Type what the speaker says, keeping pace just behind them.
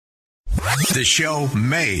The show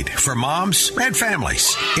made for moms and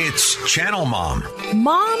families. It's Channel Mom.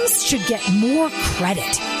 Moms should get more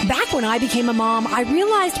credit. Back when I became a mom, I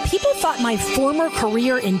realized people thought my former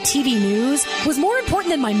career in TV news was more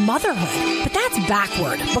important than my motherhood. But that's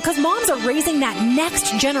backward, because moms are raising that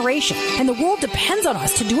next generation, and the world depends on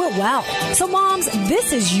us to do it well. So moms,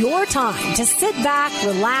 this is your time to sit back,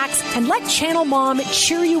 relax, and let Channel Mom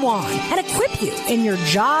cheer you on and equip you in your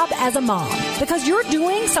job as a mom, because you're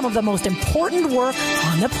doing some of the most important work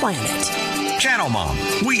on the planet. Channel Mom.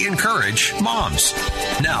 We encourage moms.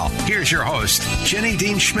 Now, here's your host, Jenny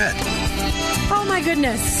Dean Schmidt. Oh my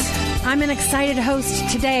goodness. I'm an excited host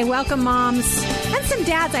today. Welcome, moms. And some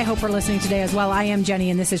dads, I hope, are listening today as well. I am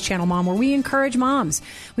Jenny, and this is Channel Mom, where we encourage moms.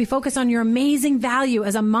 We focus on your amazing value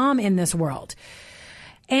as a mom in this world.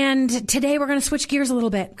 And today we're going to switch gears a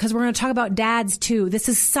little bit, because we're going to talk about dads, too. This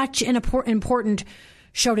is such an important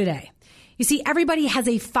show today. You see, everybody has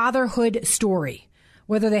a fatherhood story,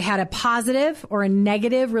 whether they had a positive or a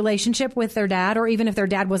negative relationship with their dad, or even if their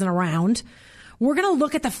dad wasn't around. We're going to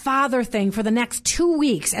look at the father thing for the next 2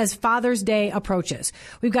 weeks as Father's Day approaches.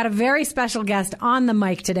 We've got a very special guest on the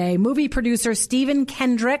mic today, movie producer Stephen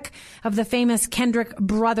Kendrick of the famous Kendrick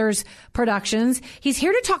Brothers Productions. He's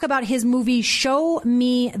here to talk about his movie Show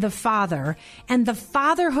Me the Father and the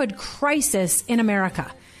fatherhood crisis in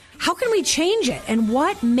America. How can we change it? And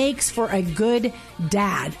what makes for a good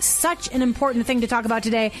dad? Such an important thing to talk about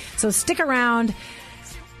today. So stick around.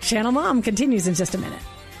 Channel Mom continues in just a minute.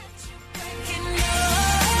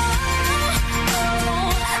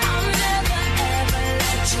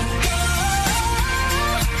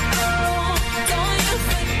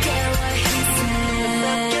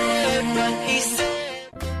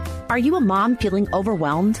 Are you a mom feeling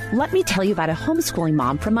overwhelmed? Let me tell you about a homeschooling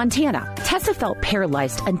mom from Montana. Tessa felt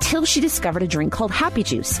paralyzed until she discovered a drink called Happy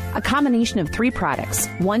Juice, a combination of 3 products,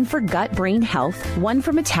 one for gut-brain health, one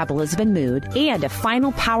for metabolism and mood, and a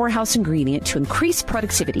final powerhouse ingredient to increase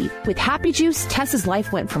productivity. With Happy Juice, Tessa's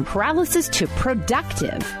life went from paralysis to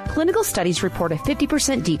productive. Clinical studies report a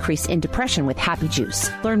 50% decrease in depression with Happy Juice.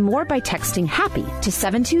 Learn more by texting HAPPY to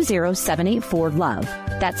 720-784-LOVE.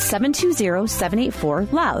 That's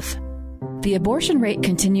 720-784-LOVE. The abortion rate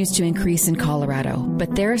continues to increase in Colorado,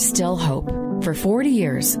 but there is still hope. For 40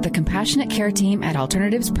 years, the Compassionate Care Team at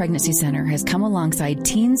Alternatives Pregnancy Center has come alongside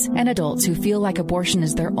teens and adults who feel like abortion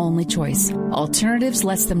is their only choice. Alternatives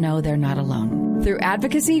lets them know they're not alone. Through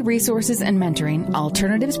advocacy, resources, and mentoring,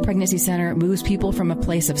 Alternatives Pregnancy Center moves people from a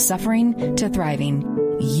place of suffering to thriving.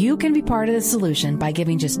 You can be part of the solution by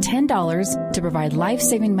giving just $10 to provide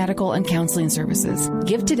life-saving medical and counseling services.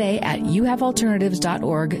 Give today at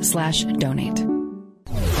youhavealternatives.org/donate.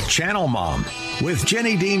 Channel Mom with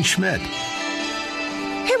Jenny Dean Schmidt.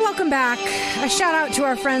 Hey, welcome back. A shout out to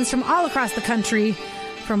our friends from all across the country,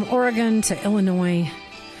 from Oregon to Illinois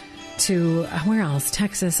to where else?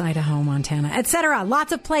 Texas, Idaho, Montana, etc.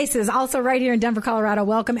 Lots of places. Also right here in Denver, Colorado.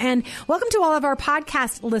 Welcome. And welcome to all of our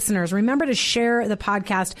podcast listeners. Remember to share the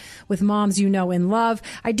podcast with moms you know and love.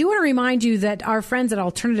 I do want to remind you that our friends at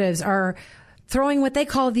Alternatives are throwing what they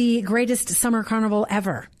call the greatest summer carnival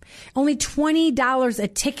ever. Only $20 a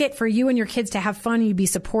ticket for you and your kids to have fun. You'd be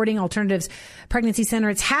supporting Alternatives Pregnancy Center.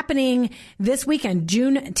 It's happening this weekend,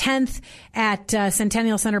 June 10th at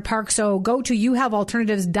Centennial Center Park. So go to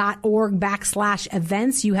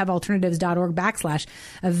youhavealternatives.org/events,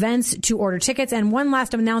 youhavealternatives.org/events to order tickets. And one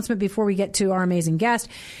last announcement before we get to our amazing guest.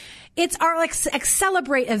 It's our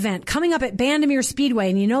Accelerate event coming up at Bandimere Speedway,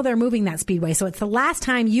 and you know they're moving that speedway. So it's the last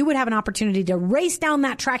time you would have an opportunity to race down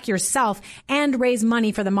that track yourself and raise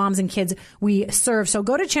money for the moms and kids we serve. So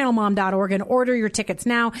go to channelmom.org and order your tickets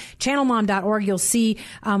now. Channelmom.org, you'll see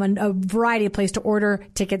a variety of places to order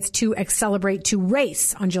tickets to Accelerate, to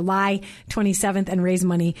race on July 27th and raise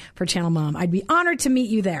money for Channel Mom. I'd be honored to meet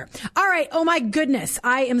you there. All right. Oh my goodness.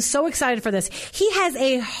 I am so excited for this. He has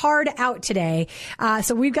a hard out today.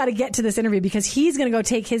 So we've got to get to this interview because he's going to go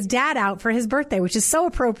take his dad out for his birthday, which is so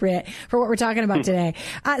appropriate for what we're talking about today.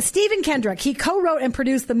 Stephen Kendrick, he co-wrote and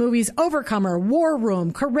produced the movies Overcomer, War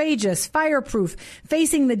Room, Courageous, Fireproof,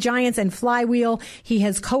 Facing the Giants, and Flywheel. He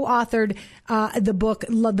has co-authored the book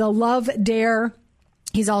The Love Dare.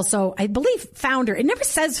 He's also, I believe, founder. It never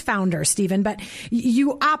says founder, Stephen, but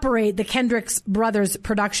you operate the Kendrick Brothers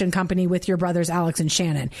production company with your brothers, Alex and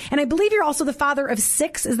Shannon. And I believe you're also the father of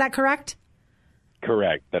 6. Is that correct?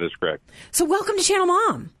 Correct. That is correct. So welcome to Channel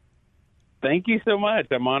Mom. Thank you so much.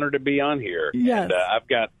 I'm honored to be on here. Yes. And I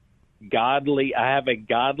have a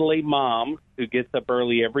godly mom who gets up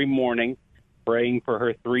early every morning praying for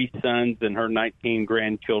her 3 sons and her 19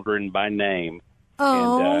 grandchildren by name.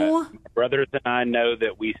 Oh. And my brothers and I know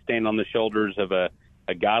that we stand on the shoulders of a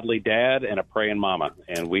a godly dad and a praying mama,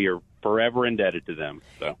 and we are forever indebted to them.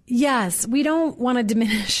 So yes, we don't want to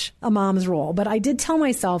diminish a mom's role, but I did tell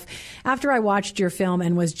myself after I watched your film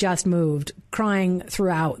and was just moved, crying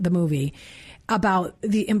throughout the movie, about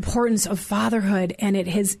the importance of fatherhood, and it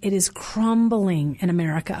is crumbling in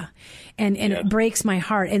America, and it breaks my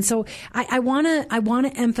heart. And so I want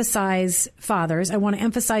to emphasize fathers. I want to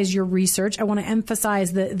emphasize your research. I want to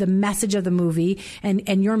emphasize the message of the movie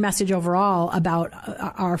and your message overall about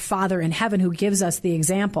our Father in heaven who gives us the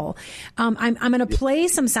example. I'm going to play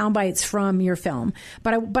some sound bites from your film,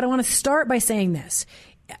 but I want to start by saying this.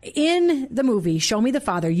 In the movie, Show Me the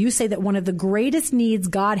Father, you say that one of the greatest needs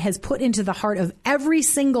God has put into the heart of every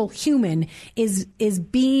single human is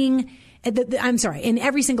being, in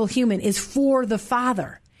every single human is for the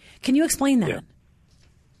Father. Can you explain that? Yeah.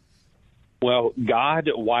 Well, God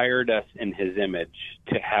wired us in his image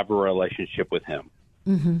to have a relationship with him.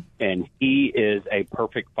 Mm-hmm. And he is a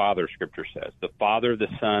perfect father, Scripture says. The Father, the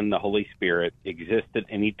Son, the Holy Spirit existed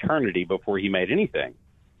in eternity before he made anything.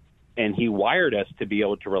 And he wired us to be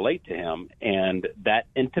able to relate to him. And that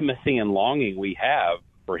intimacy and longing we have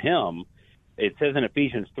for him, it says in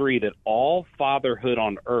Ephesians 3 that all fatherhood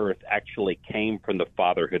on earth actually came from the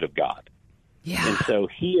fatherhood of God. Yeah. And so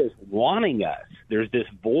he is wanting us. There's this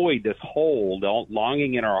void, this hole,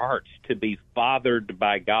 longing in our hearts to be fathered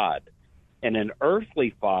by God. And an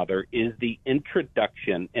earthly father is the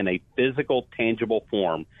introduction in a physical, tangible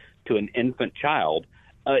form to an infant child.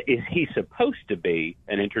 Is he supposed to be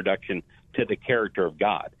an introduction to the character of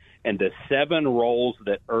God? And the 7 roles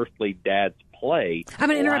that earthly dads play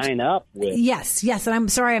line up with. Yes, and I'm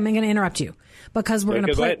sorry, I'm going to interrupt you because we're going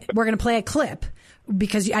to play a clip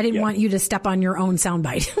because I didn't want you to step on your own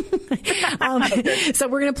soundbite. So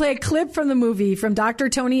we're going to play a clip from the movie from Dr.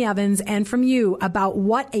 Tony Evans and from you about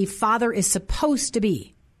what a father is supposed to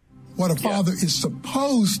be. What a father is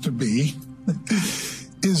supposed to be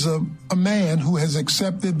is a man who has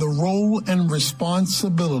accepted the role and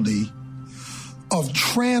responsibility of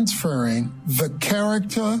transferring the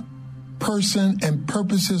character, person, and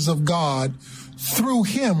purposes of God through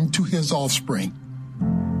him to his offspring.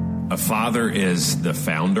 A father is the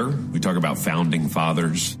founder. We talk about founding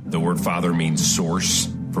fathers. The word father means source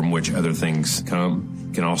from which other things come.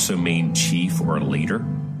 It can also mean chief or leader.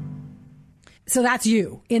 So that's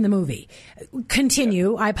you in the movie.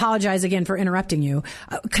 Continue. I apologize again for interrupting you.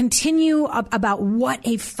 Continue about what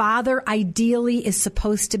a father ideally is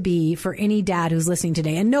supposed to be for any dad who's listening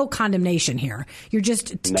today. And no condemnation here. You're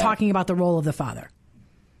just talking about the role of the father.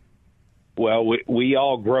 Well, we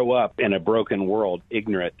all grow up in a broken world,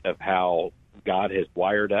 ignorant of how God has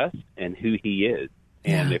wired us and who he is.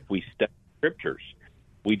 And if we study scriptures,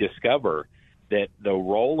 we discover that the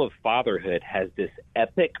role of fatherhood has this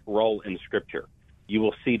epic role in Scripture. You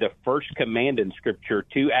will see the first command in Scripture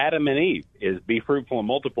to Adam and Eve is be fruitful and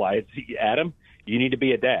multiply. It's Adam, you need to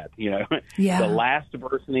be a dad. The last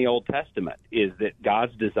verse in the Old Testament is that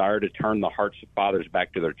God's desire to turn the hearts of fathers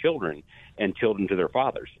back to their children and children to their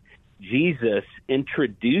fathers. Jesus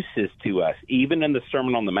introduces to us, even in the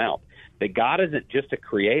Sermon on the Mount, that God isn't just a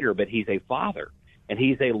creator, but he's a father. And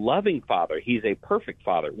he's a loving father. He's a perfect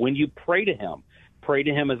father. When you pray to him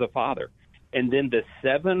as a father. And then the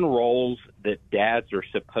 7 roles that dads are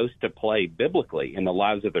supposed to play biblically in the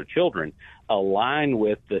lives of their children align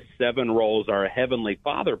with the 7 roles our Heavenly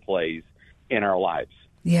Father plays in our lives.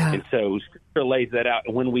 Yeah. And so Scripture lays that out.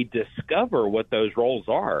 And when we discover what those roles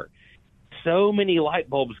are, so many light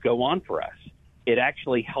bulbs go on for us. It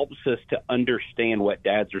actually helps us to understand what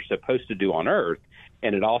dads are supposed to do on earth.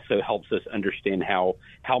 And it also helps us understand how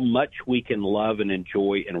much we can love and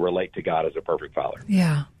enjoy and relate to God as a perfect father.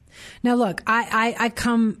 Yeah. Now, look, I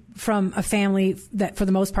come from a family that, for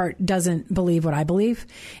the most part, doesn't believe what I believe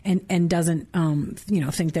and doesn't,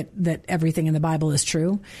 think that everything in the Bible is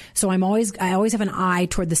true. So I always have an eye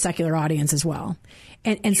toward the secular audience as well.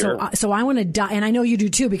 And sure. So I want to dive, and I know you do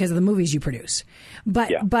too because of the movies you produce.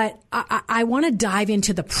 But I want to dive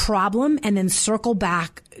into the problem and then circle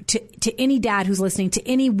back to any dad who's listening, to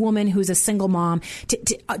any woman who's a single mom,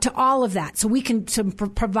 to all of that, so we can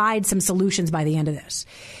provide some solutions by the end of this.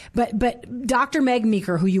 But Dr. Meg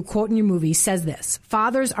Meeker, who you quote in your movie, says this: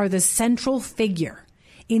 fathers are the central figure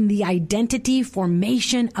in the identity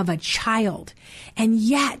formation of a child, and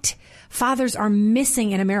yet fathers are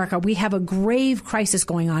missing in America. We have a grave crisis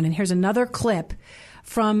going on. And here's another clip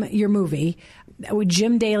from your movie with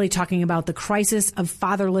Jim Daly talking about the crisis of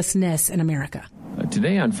fatherlessness in America.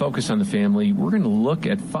 Today on Focus on the Family, we're going to look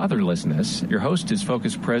at fatherlessness. Your host is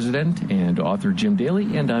Focus President and author Jim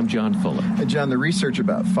Daly, and I'm John Fuller. Hey, John, the research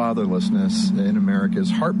about fatherlessness in America is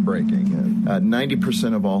heartbreaking.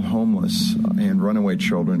 90% of all homeless and runaway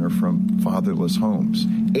children are from fatherless homes.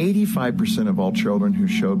 85% of all children who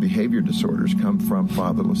show behavior disorders come from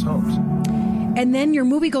fatherless homes. And then your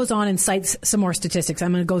movie goes on and cites some more statistics.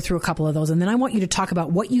 I'm going to go through a couple of those, and then I want you to talk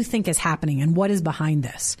about what you think is happening and what is behind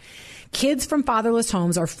this. Kids from fatherless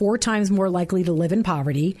homes are 4 times more likely to live in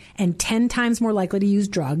poverty and 10 times more likely to use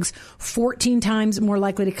drugs, 14 times more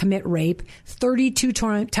likely to commit rape, 32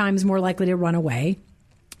 times more likely to run away.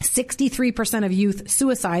 63% of youth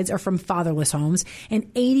suicides are from fatherless homes,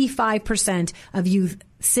 and 85% of youth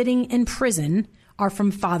sitting in prison are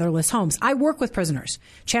from fatherless homes. I work with prisoners.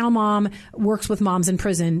 Channel Mom works with moms in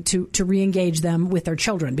prison to re-engage them with their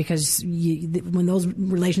children, because when those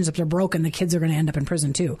relationships are broken, the kids are going to end up in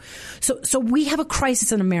prison too. So we have a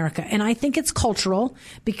crisis in America, and I think it's cultural,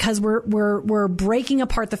 because we're breaking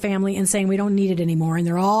apart the family and saying we don't need it anymore, and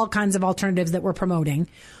there are all kinds of alternatives that we're promoting.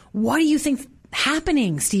 What do you think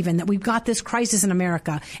happening, Stephen, that we've got this crisis in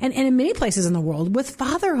America and in many places in the world with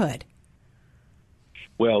fatherhood?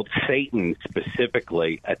 Well, Satan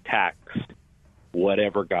specifically attacks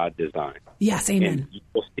whatever God designed. Yes, amen. And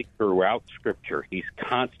you'll see throughout Scripture, he's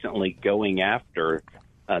constantly going after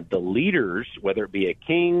the leaders, whether it be a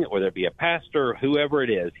king, whether it be a pastor, whoever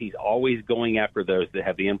it is. He's always going after those that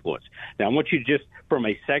have the influence. Now, I want you to just, from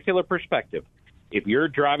a secular perspective, if you're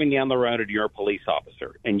driving down the road and you're a police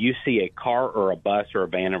officer and you see a car or a bus or a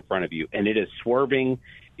van in front of you and it is swerving,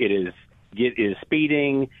 it is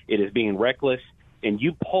speeding, it is being reckless, and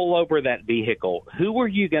you pull over that vehicle, who are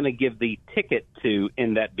you going to give the ticket to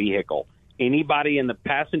in that vehicle? Anybody in the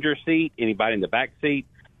passenger seat? Anybody in the back seat?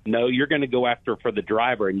 No, you're going to go after for the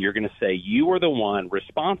driver, and you're going to say you are the one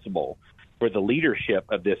responsible for the leadership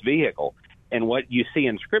of this vehicle. And what you see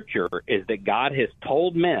in Scripture is that God has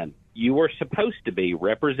told men, you are supposed to be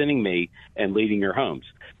representing me and leading your homes.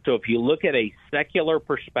 So if you look at a secular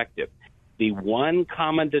perspective, the one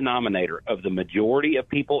common denominator of the majority of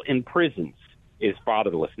people in prisons is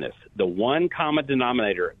fatherlessness. The one common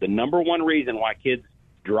denominator, the number one reason why kids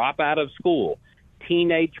drop out of school,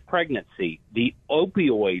 teenage pregnancy, the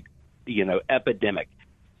opioid, epidemic.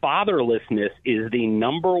 Fatherlessness is the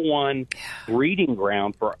number one breeding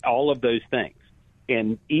ground for all of those things.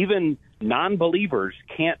 And even non-believers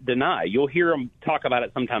can't deny. You'll hear them talk about it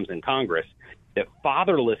sometimes in Congress, that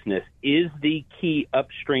fatherlessness is the key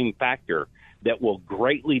upstream factor that will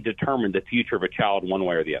greatly determine the future of a child one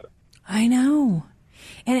way or the other. I know.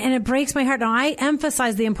 And it breaks my heart. Now, I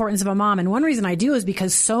emphasize the importance of a mom. And one reason I do is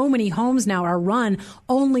because so many homes now are run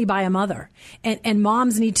only by a mother. And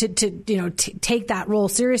moms need to take that role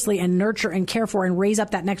seriously and nurture and care for and raise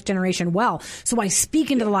up that next generation well. So I speak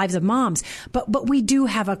into the lives of moms. But we do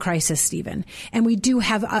have a crisis, Stephen. And we do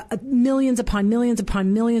have millions upon millions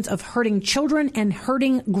upon millions of hurting children and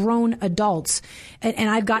hurting grown adults. And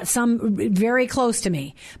I've got some very close to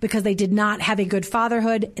me because they did not have a good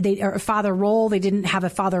fatherhood, or father role. They didn't have a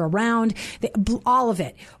father around, all of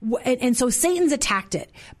it. And so Satan's attacked it.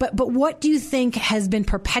 But what do you think has been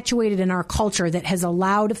perpetuated in our culture that has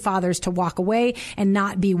allowed fathers to walk away and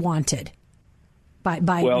not be wanted by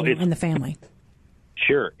in the family?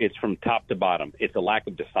 Sure. It's from top to bottom. It's a lack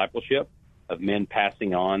of discipleship, of men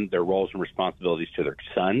passing on their roles and responsibilities to their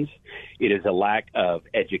sons. It is a lack of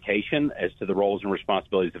education as to the roles and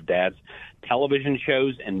responsibilities of dads. Television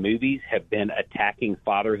shows and movies have been attacking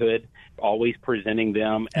fatherhood, always presenting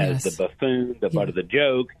them as the buffoon, the butt of the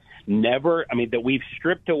joke. That we've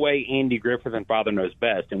stripped away Andy Griffith and Father Knows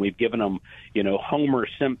Best, and we've given them, Homer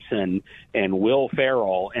Simpson and Will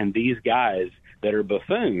Ferrell and these guys that are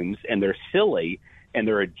buffoons, and they're silly and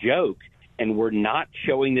they're a joke. And we're not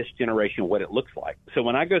showing this generation what it looks like. So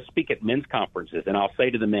when I go speak at men's conferences, and I'll say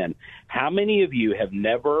to the men, how many of you have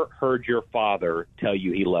never heard your father tell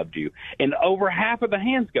you he loved you? And over half of the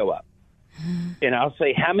hands go up. And I'll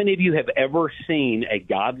say, how many of you have ever seen a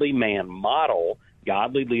godly man model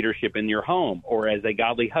godly leadership in your home or as a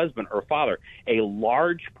godly husband or father? A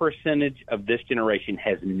large percentage of this generation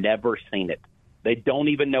has never seen it. They don't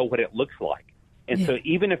even know what it looks like. And so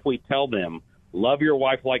even if we tell them, love your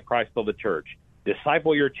wife like Christ loved the church,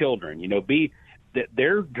 disciple your children,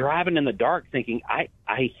 they're driving in the dark thinking, I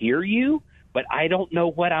hear you, but I don't know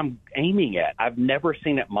what I'm aiming at. I've never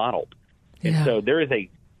seen it modeled. Yeah. And so there is a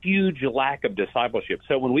huge lack of discipleship.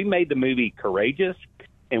 So when we made the movie Courageous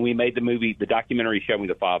and we made the documentary Show Me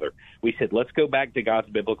the Father, we said, let's go back to God's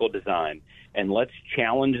biblical design and let's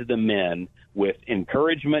challenge the men with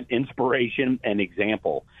encouragement, inspiration, and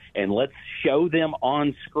example. and let's show them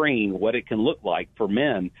on screen what it can look like for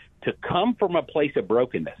men to come from a place of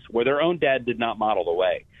brokenness where their own dad did not model the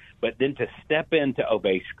way, but then to step in to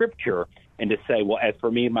obey Scripture and to say, well, as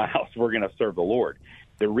for me and my house, we're going to serve the Lord.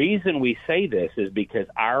 The reason we say this is because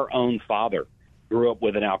our own father grew up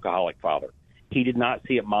with an alcoholic father. He did not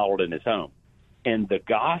see it modeled in his home. And the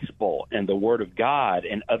gospel and the word of God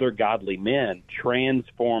and other godly men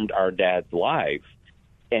transformed our dad's life,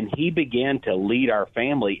 and he began to lead our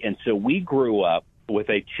family. And so we grew up with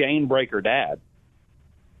a chain breaker dad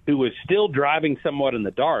who was still driving somewhat in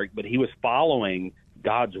the dark, but he was following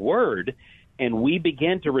God's word, and we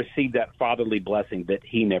began to receive that fatherly blessing that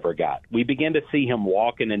he never got. We began to see him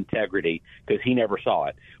walk in integrity because he never saw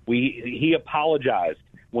it. He apologized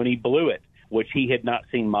when he blew it, which he had not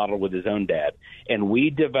seen modeled with his own dad. And we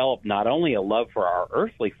developed not only a love for our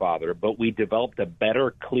earthly father, but we developed a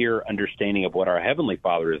better, clear understanding of what our heavenly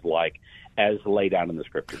father is like as laid out in the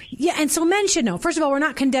Scriptures. Yeah, and so men should know. First of all, we're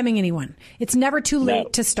not condemning anyone. It's never too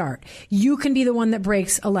late to start. You can be the one that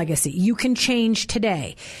breaks a legacy. You can change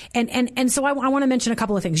today. And so I want to mention a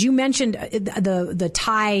couple of things. You mentioned the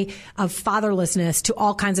tie of fatherlessness to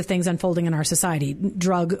all kinds of things unfolding in our society.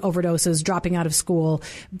 Drug overdoses, dropping out of school,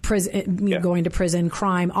 going to prison,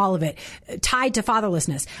 crime, all of it, tied to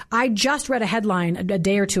fatherlessness. I just read a headline a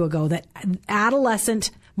day or two ago that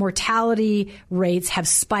adolescent mortality rates have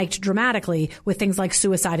spiked dramatically with things like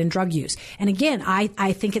suicide and drug use. And again,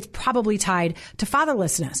 I think it's probably tied to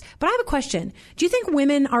fatherlessness. But I have a question. Do you think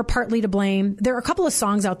women are partly to blame? There are a couple of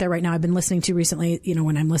songs out there right now I've been listening to recently,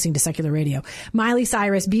 when I'm listening to secular radio. Miley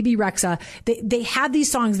Cyrus, BB Rexa, they have these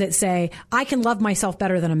songs that say, I can love myself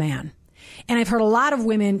better than a man. And I've heard a lot of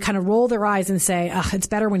women kind of roll their eyes and say, it's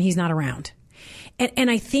better when he's not around.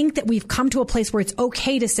 And I think that we've come to a place where it's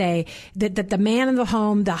okay to say that the man in the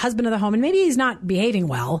home, the husband of the home, and maybe he's not behaving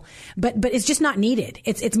well, but it's just not needed.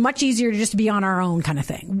 It's much easier to just be on our own kind of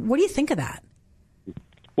thing. What do you think of that?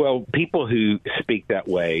 Well, people who speak that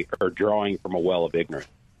way are drawing from a well of ignorance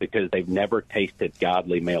because they've never tasted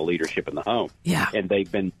godly male leadership in the home. Yeah. And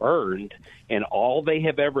they've been burned, and all they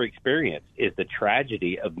have ever experienced is the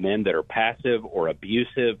tragedy of men that are passive or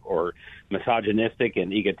abusive or misogynistic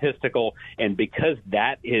and egotistical. And because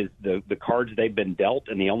that is the cards they've been dealt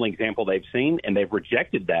and the only example they've seen, and they've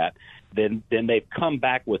rejected that, then they've come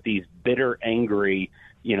back with these bitter, angry,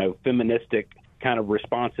 feministic kind of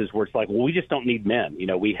responses where it's like, well, we just don't need men.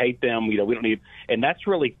 We hate them. We don't need, and that's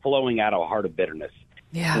really flowing out of a heart of bitterness.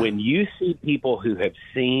 Yeah. When you see people who have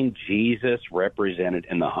seen Jesus represented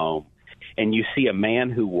in the home, and you see a man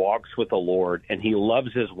who walks with the Lord, and he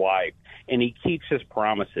loves his wife, and he keeps his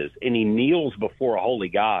promises, and he kneels before a holy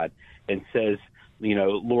God and says,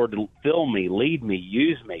 Lord, fill me, lead me,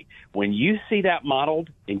 use me. When you see that modeled,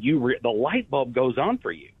 and the light bulb goes on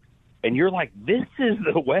for you, and you're like, this is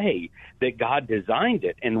the way that God designed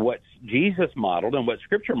it, and what Jesus modeled and what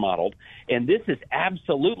Scripture modeled, and this is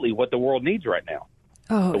absolutely what the world needs right now.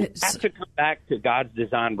 Oh, so we have to come back to God's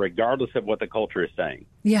design regardless of what the culture is saying.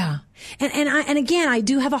 Yeah. And again, I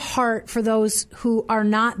do have a heart for those who are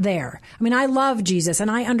not there. I mean, I love Jesus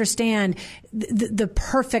and I understand the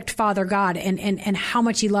perfect Father God and how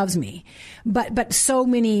much he loves me. But so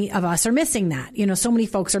many of us are missing that. So many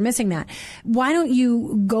folks are missing that. Why don't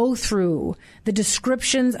you go through the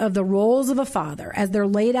descriptions of the roles of a father as they're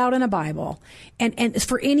laid out in a Bible? And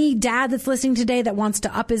for any dad that's listening today that wants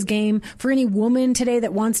to up his game, for any woman today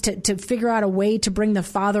that wants to figure out a way to bring the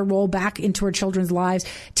father role back into her children's lives,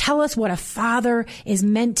 tell us what a father is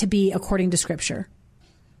meant to be according to Scripture.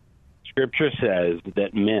 Scripture says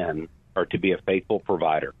that men are to be a faithful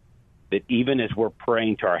provider, that even as we're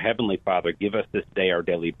praying to our Heavenly Father, give us this day our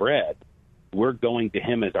daily bread, we're going to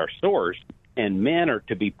him as our source, and men are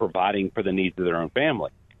to be providing for the needs of their own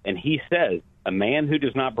family. And he says, a man who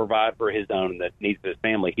does not provide for his own and the needs of his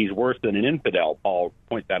family, he's worse than an infidel, Paul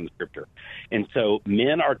points out in Scripture. And so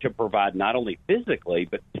men are to provide not only physically,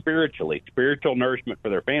 but spiritually, spiritual nourishment for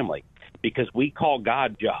their family, because we call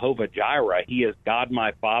God Jehovah Jireh. He is God,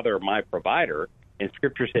 my Father, my provider. And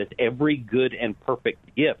Scripture says every good and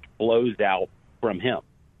perfect gift flows out from him.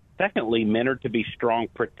 Secondly, men are to be strong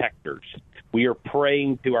protectors. We are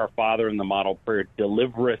praying to our Father in the model prayer,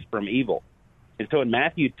 deliver us from evil. And so in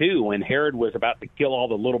Matthew 2, when Herod was about to kill all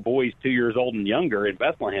the little boys 2 years old and younger in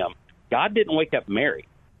Bethlehem, God didn't wake up Mary.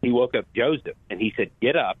 He woke up Joseph, and he said,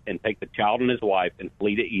 get up and take the child and his wife and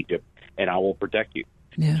flee to Egypt, and I will protect you.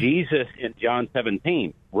 Yeah. Jesus in John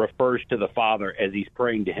 17 refers to the Father as he's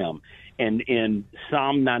praying to him. And in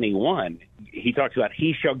Psalm 91, he talks about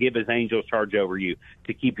he shall give his angels charge over you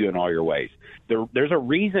to keep you in all your ways. There's a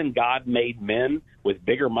reason God made men with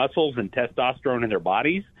bigger muscles and testosterone in their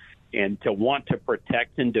bodies, and to want to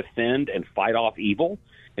protect and defend and fight off evil.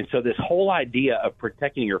 And so this whole idea of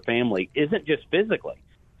protecting your family isn't just physically,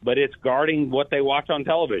 but it's guarding what they watch on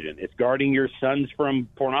television. It's guarding your sons from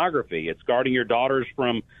pornography. It's guarding your daughters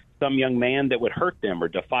from some young man that would hurt them or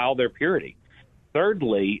defile their purity.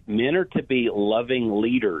 Thirdly, men are to be loving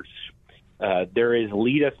leaders. There is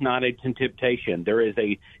lead us not into temptation. There is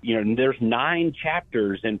there's 9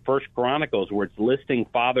 chapters in First Chronicles where it's listing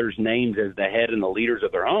fathers' names as the head and the leaders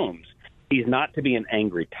of their homes. He's not to be an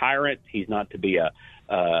angry tyrant. He's not to be a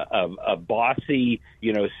bossy,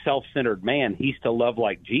 self-centered man. He's to love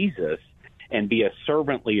like Jesus and be a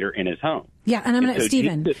servant leader in his home. Yeah, and I'm going to,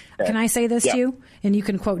 Stephen, can I say this to you? And you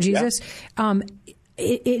can quote Jesus. Yeah.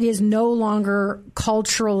 It is no longer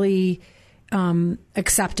culturally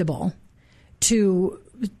acceptable to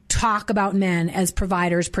talk about men as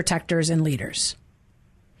providers, protectors, and leaders.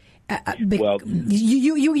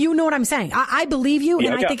 You know what I'm saying. I believe you,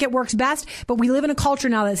 and I think it works best. But we live in a culture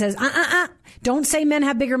now that says, don't say men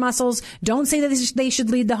have bigger muscles. Don't say that they should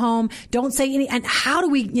lead the home. Don't say any. And how do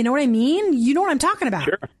we? You know what I mean? You know what I'm talking about.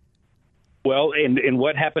 Sure. Well, and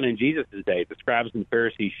what happened in Jesus' day, the scribes and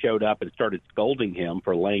Pharisees showed up and started scolding him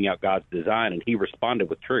for laying out God's design, and he responded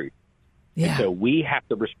with truth. Yeah. And so we have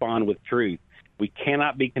to respond with truth. We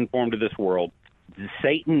cannot be conformed to this world.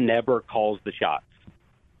 Satan never calls the shots.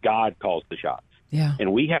 God calls the shots. Yeah.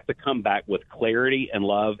 And we have to come back with clarity and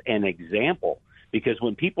love and example, because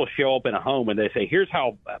when people show up in a home and they say, here's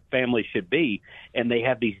how families should be, and they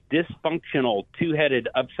have these dysfunctional, two-headed,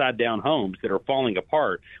 upside-down homes that are falling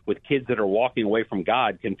apart with kids that are walking away from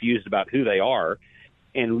God, confused about who they are,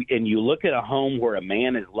 and you look at a home where a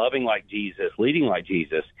man is loving like Jesus, leading like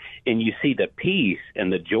Jesus, and you see the peace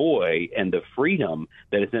and the joy and the freedom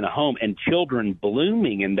that is in a home and children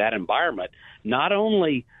blooming in that environment, not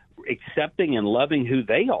only accepting and loving who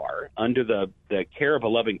they are under the care of a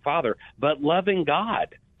loving father, but loving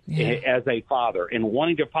God as a father and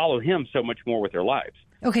wanting to follow him so much more with their lives.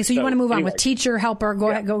 Okay, so you want to move on with teacher, helper. Go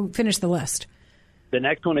ahead, go finish the list. The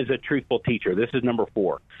next one is a truthful teacher. This is number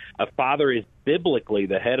 4. A father is biblically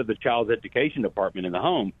the head of the child's education department in the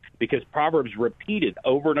home, because Proverbs repeated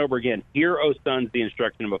over and over again, hear, O sons, the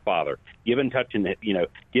instruction of a father. Give attention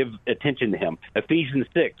to him. Ephesians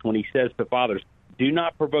 6, when he says to fathers, do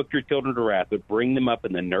not provoke your children to wrath, but bring them up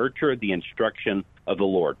in the nurture of the instruction of the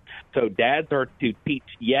Lord. So dads are to teach,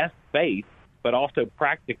 yes, faith, but also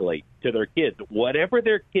practically to their kids, whatever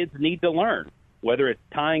their kids need to learn. Whether it's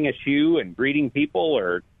tying a shoe and greeting people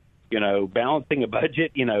or, balancing a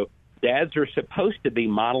budget, dads are supposed to be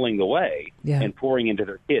modeling the way and pouring into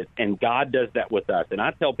their kids. And God does that with us. And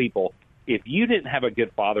I tell people, if you didn't have a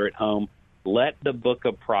good father at home, let the book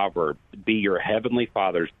of Proverbs be your heavenly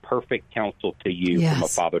Father's perfect counsel to you from a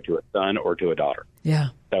father to a son or to a daughter. Yeah.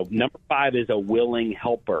 So number 5 is a willing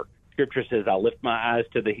helper. Scripture says, I lift my eyes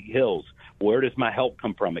to the hills. Where does my help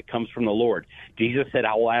come from? It comes from the Lord. Jesus said,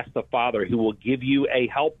 I will ask the Father who will give you a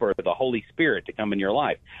helper, the Holy Spirit, to come in your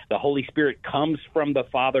life. The Holy Spirit comes from the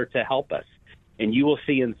Father to help us. And you will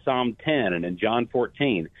see in Psalm 10 and in John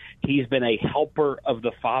 14, he's been a helper of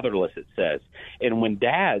the fatherless, it says. And when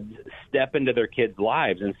dads step into their kids'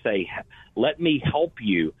 lives and say, let me help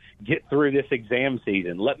you get through this exam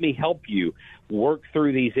season, let me help you work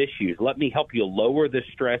through these issues, let me help you lower the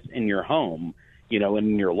stress in your home,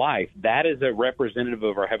 in your life, that is a representative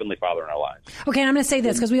of our Heavenly Father in our lives. Okay, and I'm going to say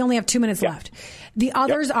this because we only have 2 minutes left. The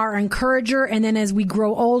others are encourager, and then as we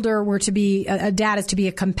grow older, we're to be, a dad is to be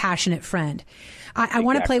a compassionate friend. I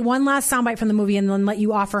want to play one last soundbite from the movie and then let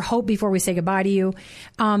you offer hope before we say goodbye to you.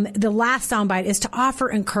 The last soundbite is to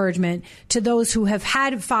offer encouragement to those who have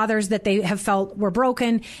had fathers that they have felt were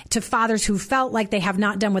broken, to fathers who felt like they have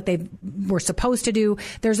not done what they were supposed to do.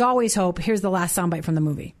 There's always hope. Here's the last soundbite from the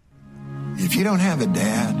movie. If you don't have a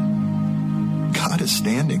dad, God is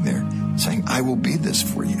standing there saying, I will be this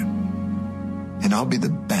for you. And I'll be the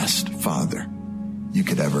best father you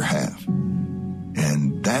could ever have.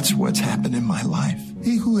 And that's what's happened in my life.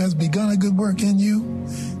 He who has begun a good work in you,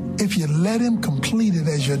 if you let him complete it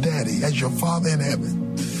as your daddy, as your Father in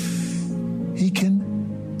heaven, he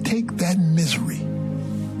can take that misery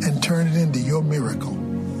and turn it into your miracle.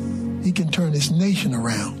 He can turn this nation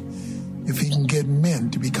around if he can get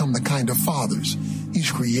men to become the kind of fathers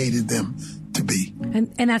he's created them to be.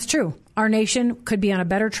 And that's true. Our nation could be on a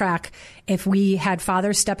better track if we had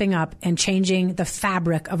fathers stepping up and changing the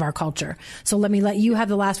fabric of our culture. So let you have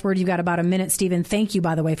the last word. You've got about a minute, Stephen. Thank you,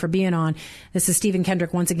 by the way, for being on. This is Stephen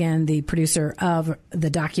Kendrick, once again, the producer of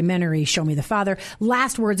the documentary Show Me the Father.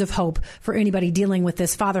 Last words of hope for anybody dealing with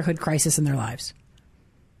this fatherhood crisis in their lives.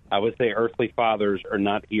 I would say earthly fathers are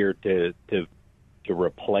not here to to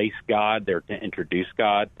replace God. They're to introduce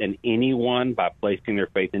God. And anyone, by placing their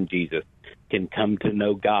faith in Jesus, can come to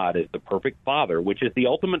know God as the perfect Father, which is the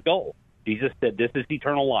ultimate goal. Jesus said, this is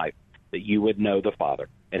eternal life, that you would know the Father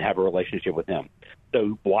and have a relationship with him.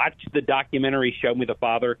 So watch the documentary, Show Me the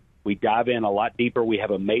Father. We dive in a lot deeper. We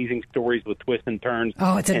have amazing stories with twists and turns.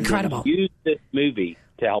 Oh, it's incredible. And use this movie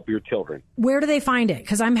to help your children. Where do they find it?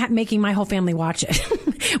 Because I'm making my whole family watch it.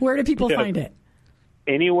 Where do people find it?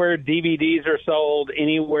 Anywhere DVDs are sold,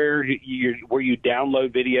 anywhere where you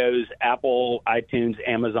download videos, Apple, iTunes,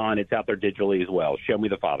 Amazon, it's out there digitally as well. Show Me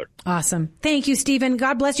the Father. Awesome. Thank you, Stephen.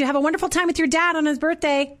 God bless you. Have a wonderful time with your dad on his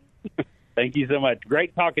birthday. Thank you so much.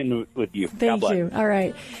 Great talking with you. Thank you. All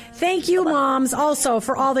right. Thank you, moms, also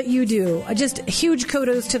for all that you do. Just huge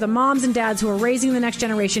kudos to the moms and dads who are raising the next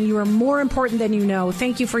generation. You are more important than you know.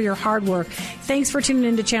 Thank you for your hard work. Thanks for tuning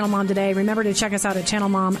in to Channel Mom today. Remember to check us out at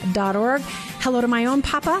channelmom.org. Hello to my own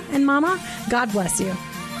papa and mama. God bless you.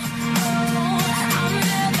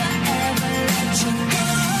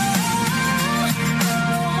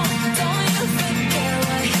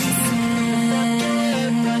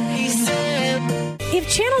 If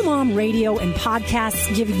Channel Mom radio and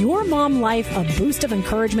podcasts give your mom life a boost of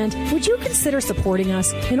encouragement, would you consider supporting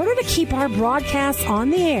us? In order to keep our broadcasts on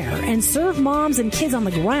the air and serve moms and kids on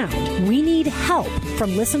the ground, we need help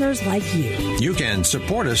from listeners like you. You can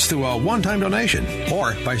support us through a one-time donation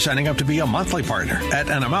or by signing up to be a monthly partner at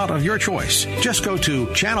an amount of your choice. Just go to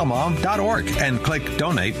channelmom.org and click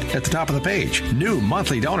Donate at the top of the page. New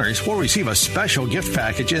monthly donors will receive a special gift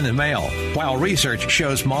package in the mail. While research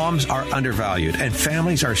shows moms are undervalued and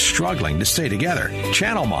families are struggling to stay together,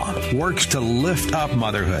 Channel Mom works to lift up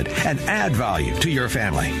motherhood and add value to your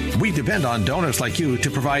family. We depend on donors like you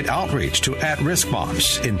to provide outreach to at-risk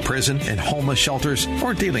moms in prison and homeless shelters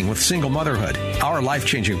or dealing with single motherhood. Our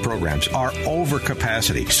life-changing programs are over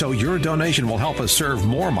capacity, so your donation will help us serve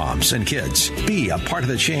more moms and kids. Be a part of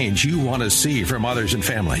the change you want to see for mothers and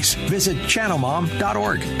families. Visit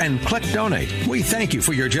channelmom.org and click Donate. We thank you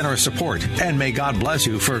for your generous support, and may God bless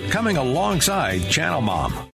you for coming alongside Channel Mom.